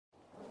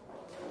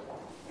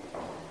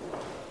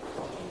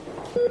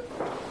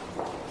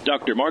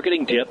Dr.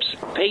 Marketing Tips,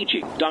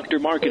 paging Dr.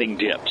 Marketing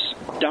Tips.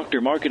 Dr.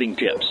 Marketing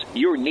Tips,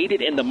 you're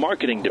needed in the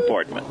marketing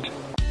department.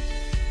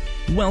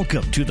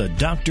 Welcome to the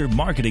Dr.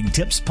 Marketing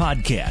Tips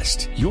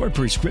Podcast, your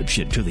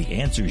prescription to the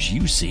answers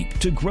you seek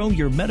to grow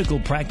your medical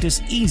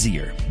practice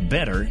easier,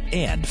 better,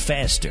 and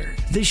faster.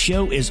 This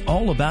show is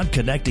all about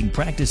connecting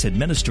practice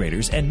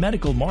administrators and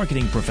medical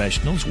marketing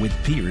professionals with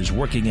peers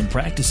working in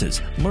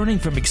practices, learning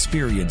from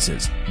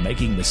experiences,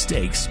 making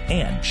mistakes,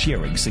 and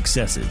sharing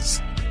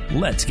successes.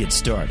 Let's get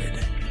started.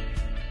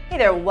 Hey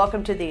there,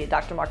 welcome to the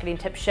Dr. Marketing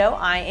Tips Show.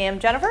 I am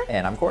Jennifer.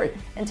 And I'm Corey.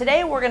 And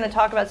today we're going to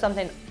talk about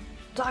something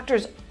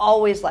doctors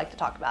always like to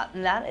talk about,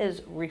 and that is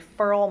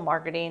referral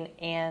marketing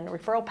and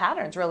referral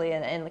patterns, really,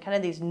 and kind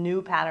of these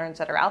new patterns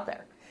that are out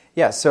there.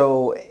 Yeah,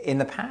 so in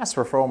the past,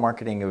 referral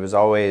marketing, it was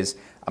always,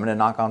 I'm going to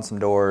knock on some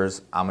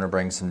doors, I'm going to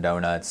bring some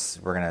donuts,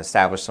 we're going to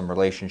establish some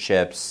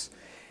relationships,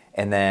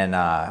 and then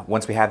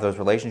once we have those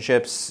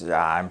relationships,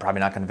 I'm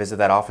probably not going to visit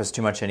that office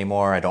too much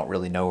anymore. I don't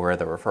really know where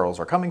the referrals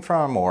are coming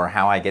from or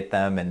how I get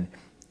them, and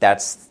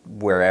that's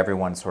where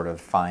everyone sort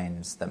of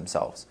finds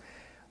themselves.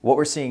 What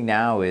we're seeing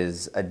now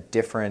is a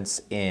difference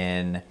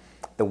in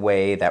the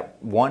way that,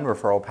 one,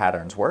 referral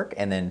patterns work,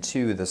 and then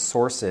two, the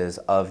sources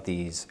of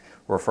these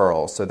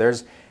referrals. So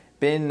there's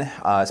been,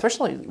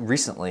 especially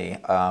recently,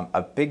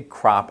 a big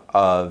crop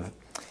of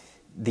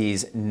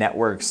these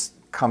networks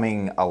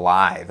coming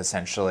alive,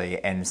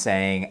 essentially, and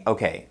saying,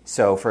 okay,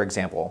 so for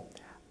example,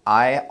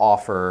 I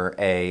offer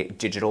a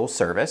digital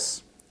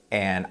service,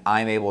 and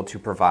I'm able to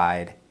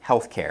provide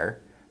healthcare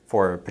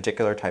for a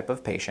particular type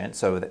of patient.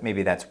 So that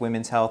maybe that's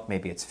women's health,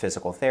 maybe it's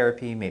physical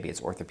therapy, maybe it's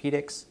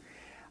orthopedics.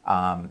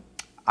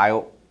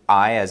 I,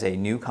 as a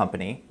new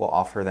company, will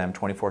offer them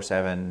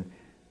 24/7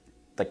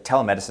 like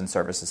telemedicine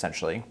service,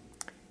 essentially.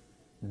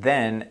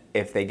 Then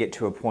if they get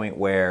to a point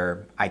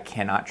where I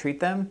cannot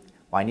treat them,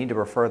 well, I need to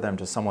refer them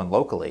to someone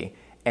locally.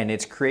 And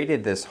it's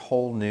created this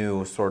whole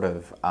new sort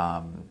of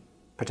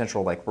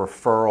potential like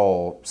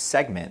referral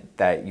segment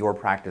that your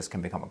practice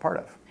can become a part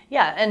of.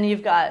 Yeah, and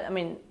you've got,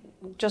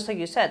 just like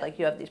you said, like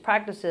you have these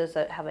practices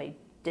that have a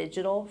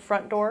digital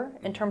front door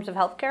in terms of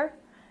healthcare,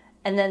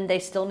 and then they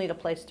still need a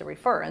place to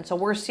refer. And so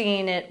we're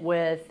seeing it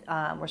with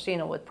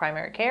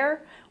primary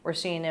care. We're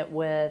seeing it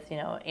with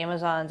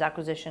Amazon's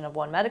acquisition of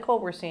One Medical.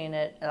 We're seeing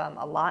it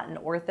a lot in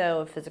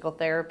ortho, physical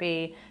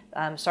therapy.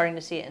 Starting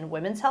to see it in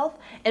women's health,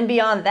 and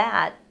beyond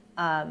that,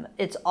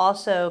 it's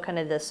also kind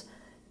of this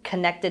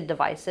connected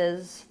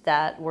devices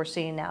that we're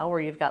seeing now, where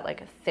you've got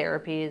like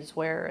therapies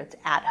where it's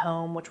at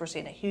home, which we're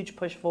seeing a huge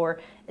push for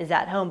is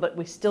at home, but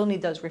we still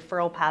need those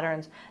referral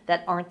patterns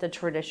that aren't the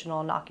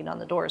traditional knocking on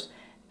the doors.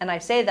 And I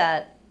say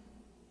that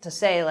to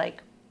say,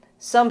 like,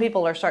 some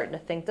people are starting to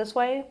think this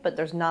way, but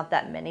there's not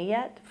that many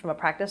yet from a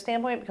practice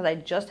standpoint, because I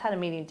just had a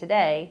meeting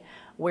today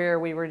where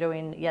we were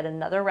doing yet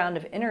another round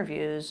of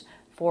interviews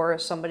for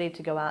somebody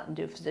to go out and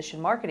do physician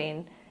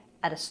marketing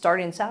at a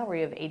starting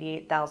salary of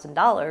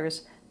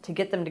 $88,000 to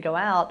get them to go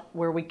out,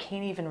 where we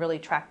can't even really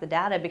track the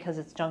data because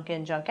it's junk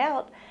in, junk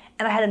out.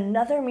 And I had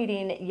another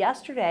meeting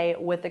yesterday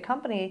with a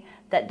company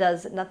that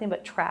does nothing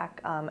but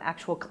track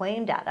actual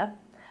claim data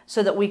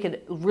so that we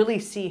could really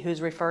see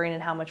who's referring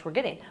and how much we're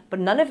getting. But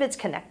none of it's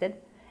connected,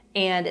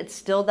 and it's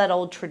still that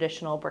old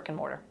traditional brick and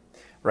mortar.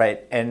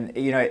 Right, and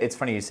it's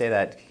funny you say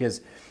that,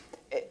 because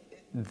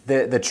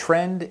the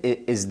trend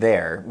is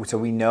there. So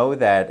we know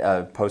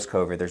that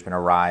post-COVID, there's been a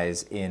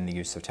rise in the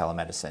use of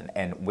telemedicine,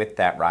 and with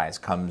that rise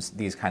comes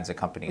these kinds of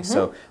companies. Mm-hmm.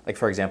 So, like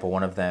for example,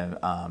 one of them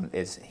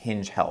is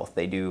Hinge Health.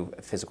 They do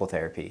physical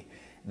therapy.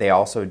 They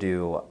also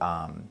do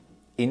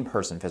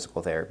in-person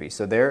physical therapy.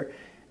 So they're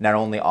not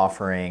only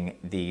offering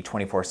the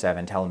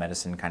 24/7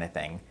 telemedicine kind of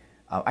thing.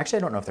 Actually,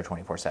 I don't know if they're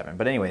 24/7,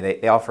 but anyway,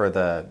 they offer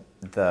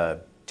the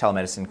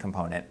telemedicine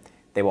component.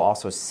 They will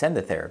also send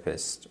the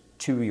therapist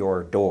to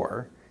your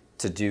door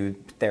to do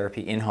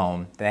therapy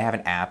in-home. Then they have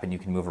an app, and you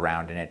can move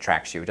around, and it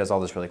tracks you. It does all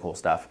this really cool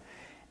stuff.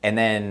 And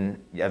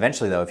then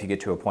eventually, though, if you get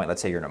to a point,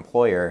 let's say you're an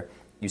employer,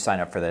 you sign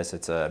up for this,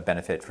 it's a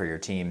benefit for your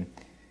team,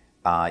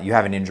 you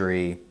have an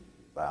injury,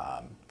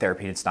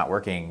 therapy that's not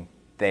working,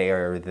 they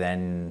are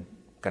then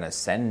going to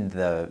send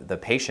the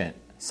patient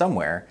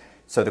somewhere.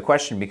 So the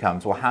question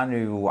becomes, well, how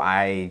do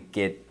I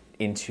get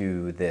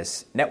into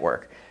this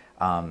network?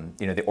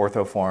 The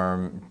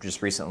OrthoForum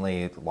just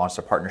recently launched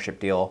a partnership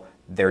deal.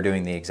 They're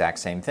doing the exact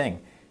same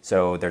thing.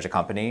 So there's a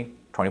company,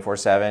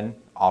 24/7,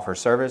 offers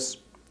service.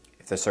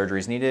 If the surgery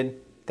is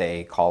needed,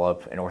 they call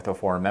up an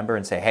OrthoForum member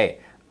and say, hey,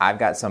 I've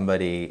got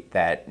somebody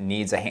that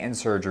needs a hand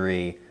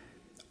surgery.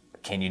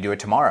 Can you do it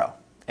tomorrow?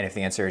 And if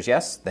the answer is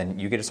yes, then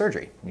you get a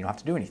surgery. You don't have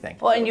to do anything.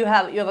 Well, and you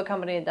have a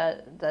company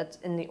that's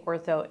in the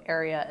ortho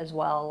area as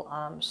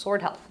well,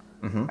 Sword Health,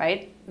 mm-hmm.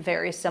 right?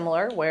 Very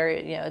similar, where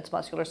it's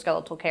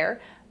musculoskeletal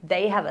care.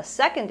 They have a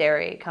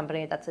secondary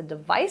company that's a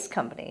device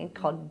company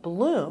called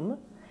Bloom.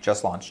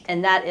 Just launched.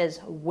 And that is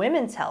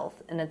women's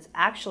health, and it's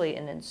actually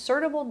an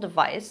insertable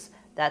device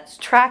that's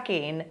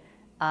tracking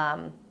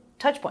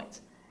touch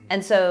points.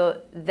 And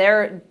so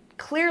they're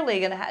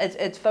clearly going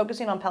to it's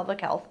focusing on pelvic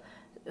health.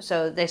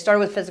 so they started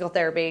with physical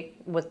therapy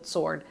with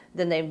Sword,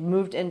 then they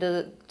moved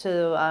into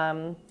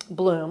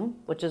Bloom,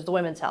 which is the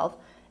women's health,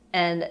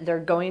 and they're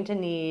going to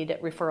need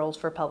referrals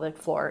for pelvic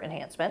floor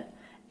enhancement.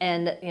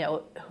 And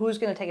who's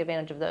going to take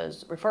advantage of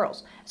those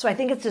referrals? So I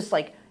think it's just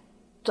like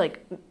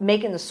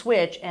making the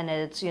switch, and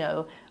it's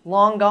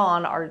long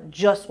gone are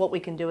just what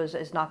we can do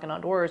is knocking on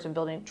doors and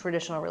building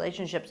traditional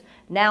relationships.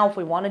 Now, if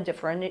we want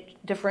to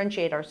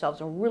differentiate ourselves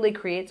and really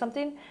create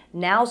something,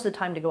 now's the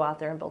time to go out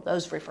there and build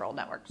those referral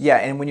networks. Yeah,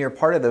 and when you're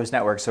part of those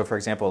networks, so for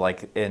example,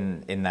 like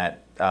in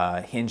that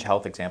Hinge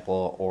Health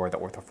example or the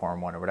OrthoForum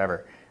one or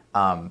whatever,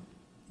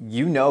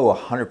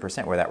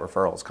 100% where that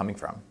referral is coming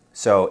from.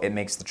 So it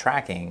makes the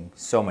tracking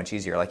so much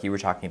easier. Like you were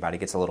talking about, it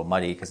gets a little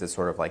muddy because it's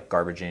sort of like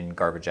garbage in,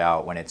 garbage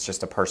out when it's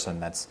just a person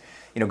that's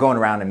going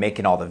around and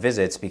making all the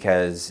visits,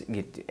 because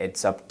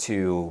it's up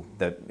to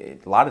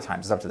a lot of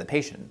times it's up to the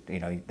patient.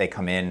 They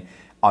come in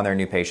on their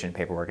new patient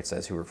paperwork, it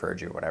says who referred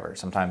you or whatever.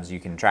 Sometimes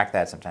you can track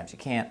that, sometimes you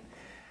can't.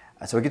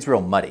 So it gets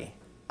real muddy.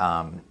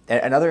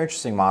 Another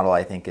interesting model,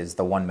 I think, is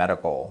the One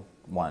Medical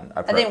one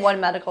approach. I think One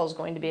Medical is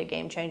going to be a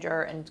game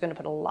changer, and it's going to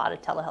put a lot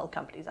of telehealth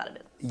companies out of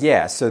it.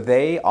 Yeah, so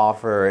they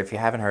offer, if you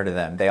haven't heard of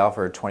them, they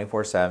offer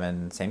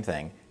 24/7, same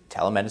thing,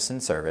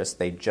 telemedicine service.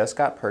 They just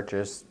got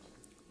purchased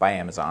by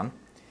Amazon,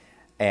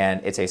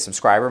 and it's a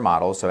subscriber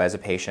model. So as a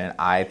patient,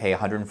 I pay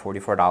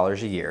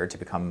 $144 a year to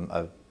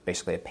become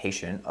basically a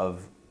patient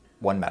of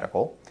One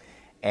Medical,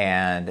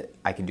 and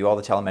I can do all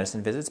the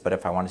telemedicine visits, but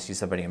if I want to see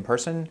somebody in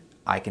person,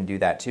 I can do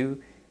that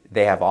too.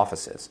 They have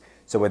offices.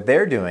 So what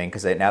they're doing,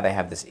 because now they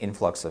have this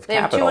influx of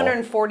capital. They have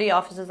 240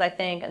 offices, I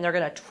think, and they're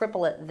going to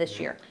triple it this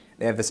year.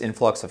 They have this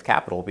influx of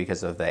capital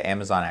because of the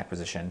Amazon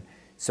acquisition.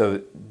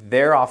 So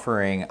they're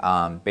offering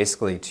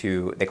basically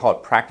they call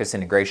it practice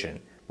integration,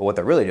 but what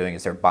they're really doing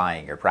is they're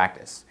buying your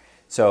practice.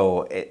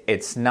 So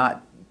it's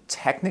not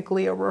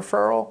technically a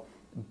referral,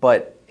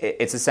 but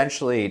it's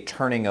essentially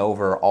turning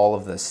over all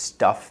of the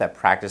stuff that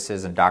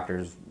practices and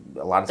doctors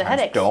a lot of times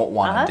headaches. Don't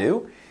want to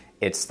do.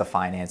 It's the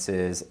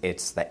finances,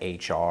 it's the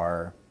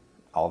HR,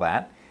 all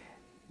that.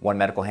 One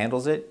Medical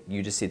handles it,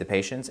 you just see the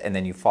patients, and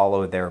then you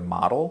follow their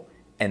model,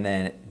 and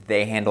then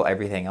they handle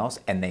everything else,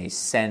 and they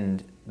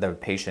send the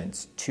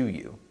patients to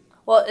you.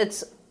 Well,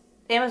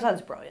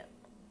 Amazon's brilliant.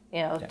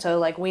 So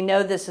like we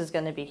know this is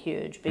going to be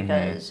huge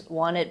because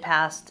one, it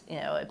passed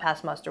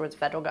muster with the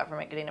federal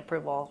government getting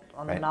approval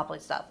on the monopoly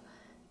stuff.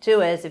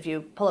 Two is if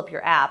you pull up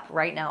your app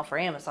right now for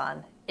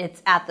Amazon,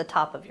 it's at the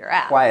top of your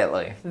app.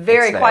 Quietly.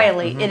 Very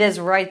quietly. It is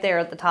right there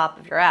at the top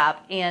of your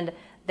app, and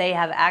they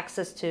have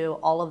access to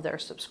all of their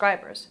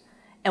subscribers.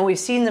 And we've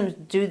seen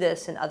them do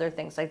this in other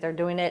things, like they're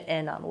doing it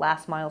in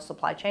last mile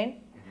supply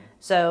chain.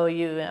 So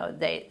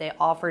they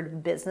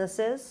offered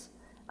businesses,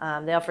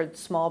 they offered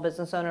small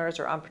business owners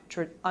or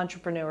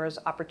entrepreneurs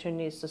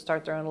opportunities to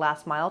start their own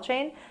last mile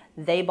chain.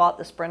 They bought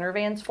the Sprinter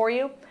vans for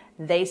you.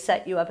 They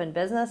set you up in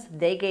business.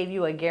 They gave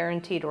you a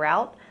guaranteed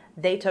route.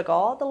 They took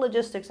all the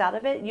logistics out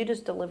of it. You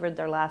just delivered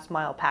their last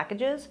mile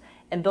packages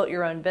and built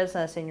your own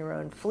business and your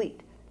own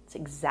fleet. It's the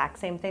exact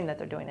same thing that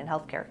they're doing in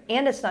healthcare.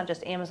 And it's not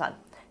just Amazon.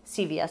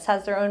 CVS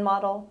has their own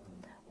model.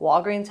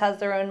 Walgreens has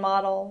their own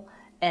model.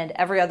 And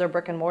every other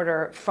brick and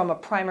mortar from a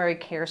primary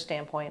care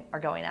standpoint are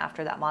going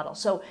after that model.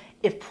 So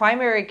if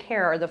primary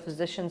care are the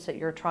physicians that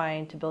you're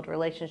trying to build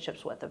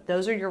relationships with, if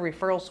those are your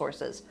referral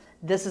sources,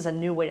 this is a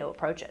new way to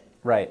approach it.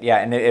 Right, yeah,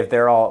 and if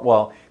they're all,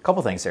 well, a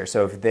couple things there.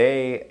 So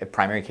if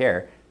primary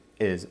care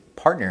is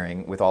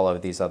partnering with all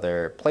of these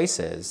other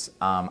places,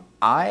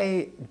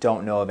 I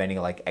don't know of any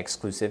like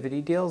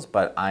exclusivity deals,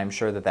 but I'm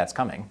sure that that's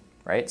coming,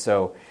 right?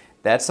 So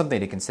that's something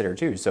to consider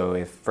too. So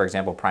if, for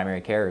example,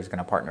 primary care is going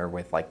to partner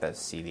with like the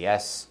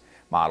CVS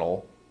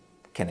model,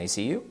 can they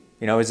see you?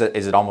 Is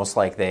it almost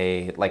like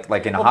they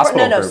like in a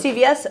hospital No, group?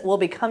 CVS will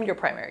become your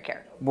primary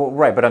care. Well,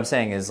 right, but I'm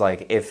saying is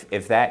like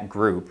if that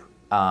group,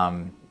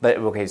 but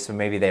okay, so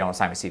maybe they don't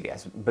sign with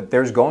CVS, but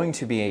there's going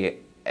to be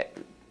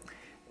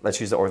let's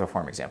use the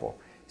OrthoForum example.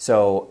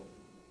 So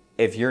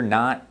if you're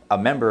not a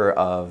member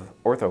of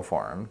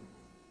OrthoForum,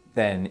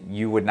 then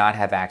you would not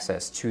have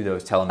access to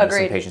those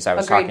telemedicine patients I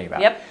was talking about.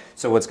 Yep.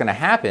 So what's going to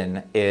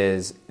happen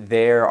is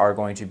there are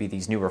going to be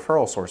these new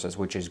referral sources,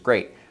 which is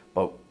great.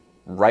 But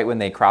right when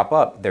they crop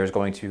up, there's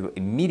going to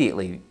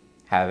immediately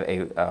have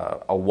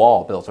a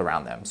wall built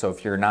around them. So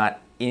if you're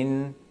not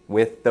in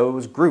with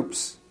those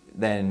groups,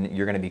 then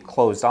you're going to be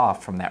closed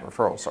off from that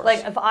referral source.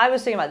 Like if I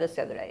was thinking about this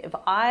the other day, if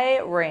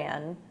I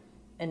ran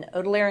an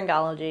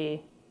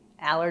otolaryngology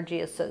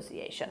allergy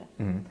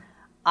association,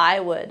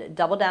 I would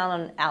double down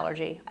on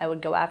allergy. I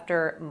would go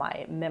after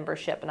my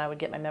membership, and I would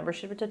get my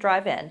membership to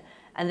drive in.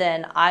 And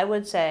then I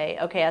would say,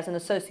 okay, as an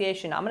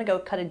association, I'm going to go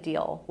cut a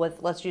deal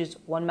with, let's use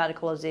One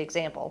Medical as the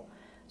example,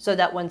 so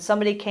that when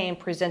somebody came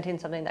presenting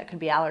something that could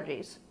be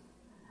allergies,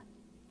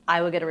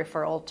 I would get a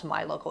referral to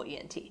my local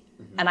ENT.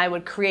 And I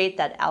would create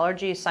that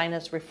allergy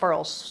sinus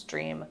referral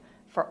stream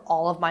for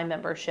all of my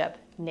membership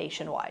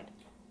nationwide.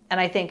 And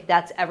I think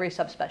that's every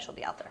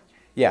subspecialty out there.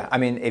 Yeah, I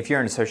mean, if you're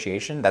an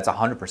association, that's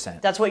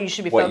 100%. That's what you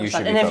should be focused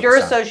on. And if your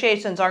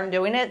associations aren't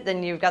doing it,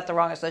 then you've got the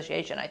wrong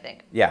association, I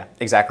think. Yeah,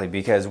 exactly.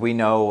 Because we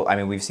know, I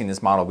mean, we've seen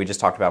this model. We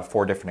just talked about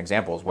 4 different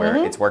examples where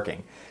it's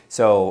working.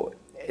 So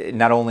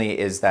not only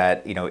is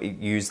that,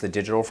 use the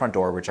digital front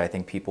door, which I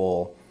think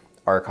people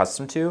are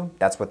accustomed to.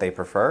 That's what they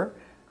prefer.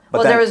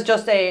 But there was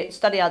just a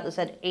study out that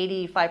said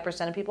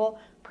 85% of people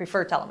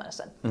prefer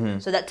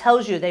telemedicine. So that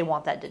tells you they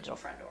want that digital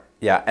front door.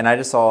 Yeah, and I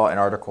just saw an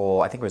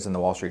article, I think it was in the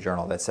Wall Street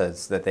Journal, that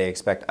says that they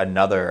expect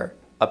another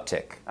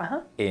uptick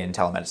in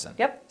telemedicine.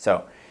 Yep.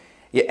 So,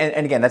 yeah,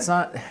 and again, that's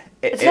not...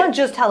 It's not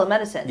just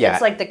telemedicine. Yeah.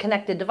 It's like the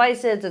connected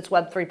devices, it's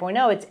Web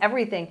 3.0, it's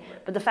everything.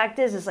 But the fact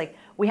is like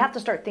we have to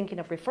start thinking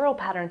of referral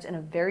patterns in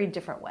a very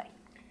different way.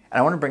 And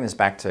I want to bring this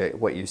back to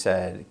what you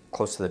said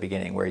close to the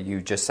beginning, where you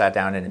just sat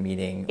down in a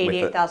meeting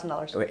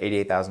 $88,000.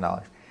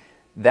 $88,000.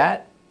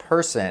 That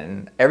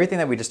person, everything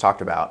that we just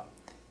talked about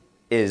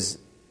is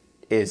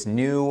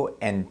new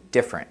and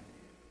different.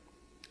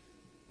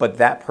 But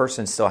that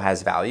person still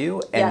has value.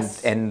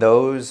 And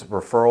those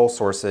referral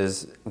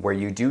sources where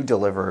you do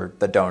deliver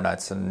the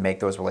donuts and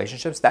make those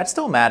relationships, that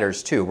still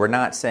matters too. We're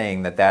not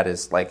saying that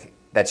is like,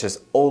 that's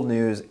just old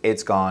news,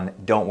 it's gone,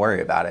 don't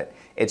worry about it.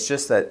 It's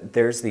just that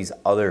there's these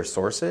other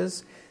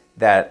sources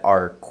that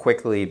are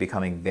quickly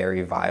becoming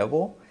very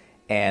viable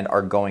and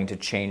are going to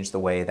change the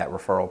way that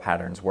referral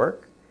patterns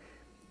work.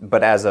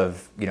 But as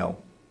of,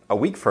 a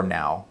week from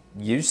now,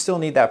 you still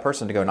need that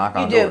person to go knock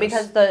on doors. You do,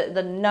 because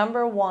the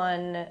number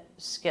one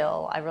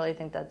skill, I really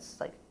think that's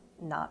like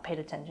not paid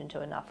attention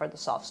to enough, are the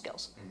soft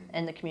skills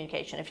and the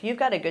communication. If you've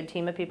got a good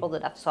team of people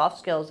that have soft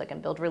skills that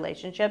can build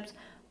relationships,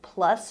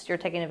 plus you're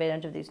taking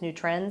advantage of these new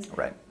trends,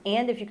 right?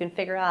 And if you can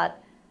figure out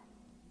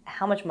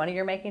how much money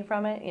you're making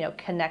from it,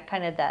 connect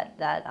kind of that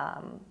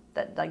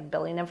like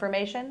billing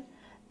information,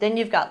 then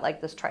you've got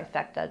like this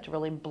trifecta to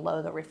really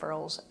blow the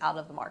referrals out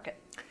of the market.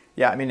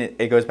 Yeah, I mean,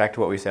 it goes back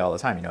to what we say all the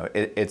time.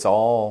 It's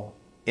all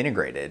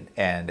integrated,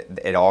 and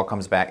it all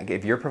comes back.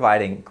 If you're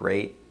providing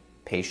great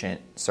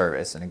patient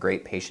service and a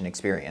great patient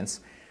experience,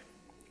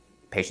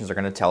 patients are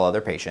going to tell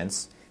other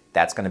patients.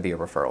 That's going to be a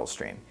referral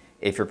stream.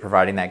 If you're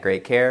providing that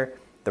great care,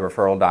 the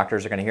referral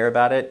doctors are going to hear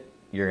about it.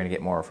 You're going to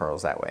get more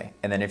referrals that way.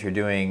 And then if you're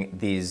doing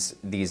these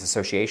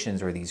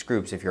associations or these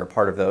groups, if you're a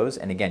part of those,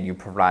 and again, you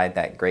provide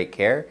that great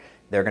care,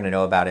 they're going to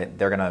know about it.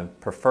 They're going to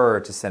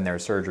prefer to send their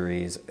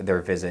surgeries, their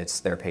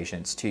visits, their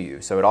patients to you.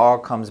 So it all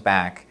comes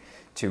back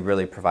to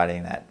really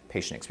providing that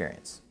patient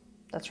experience.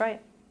 That's right.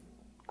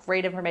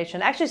 Great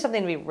information. Actually,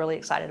 something to be really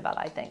excited about,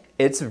 I think.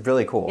 It's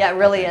really cool. Yeah, it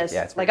really is.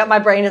 Yeah, like my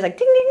brain is like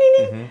ding, ding,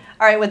 ding, ding.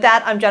 All right, with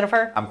that, I'm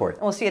Jennifer. I'm Court.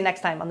 And we'll see you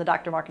next time on the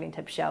Dr. Marketing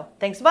Tips Show.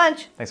 Thanks a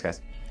bunch. Thanks, guys.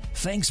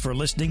 Thanks for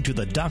listening to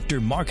the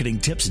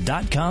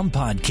drmarketingtips.com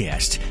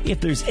podcast. If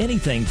there's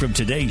anything from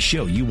today's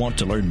show you want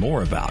to learn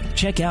more about,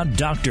 check out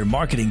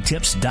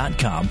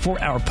drmarketingtips.com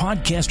for our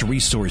podcast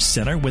resource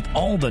center with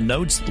all the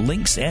notes,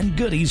 links, and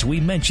goodies we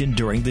mentioned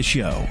during the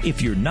show.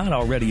 If you're not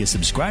already a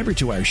subscriber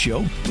to our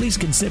show, please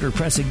consider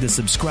pressing the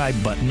subscribe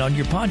button on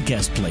your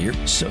podcast player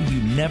so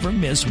you never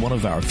miss one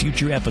of our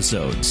future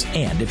episodes.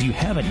 And if you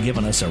haven't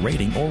given us a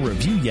rating or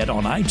review yet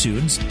on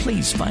iTunes,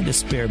 please find a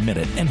spare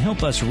minute and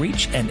help us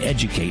reach and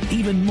educate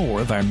even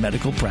more of our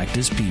medical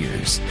practice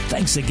peers.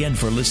 Thanks again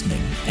for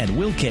listening, and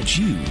we'll catch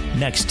you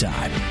next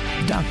time.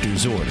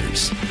 Doctor's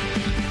Orders.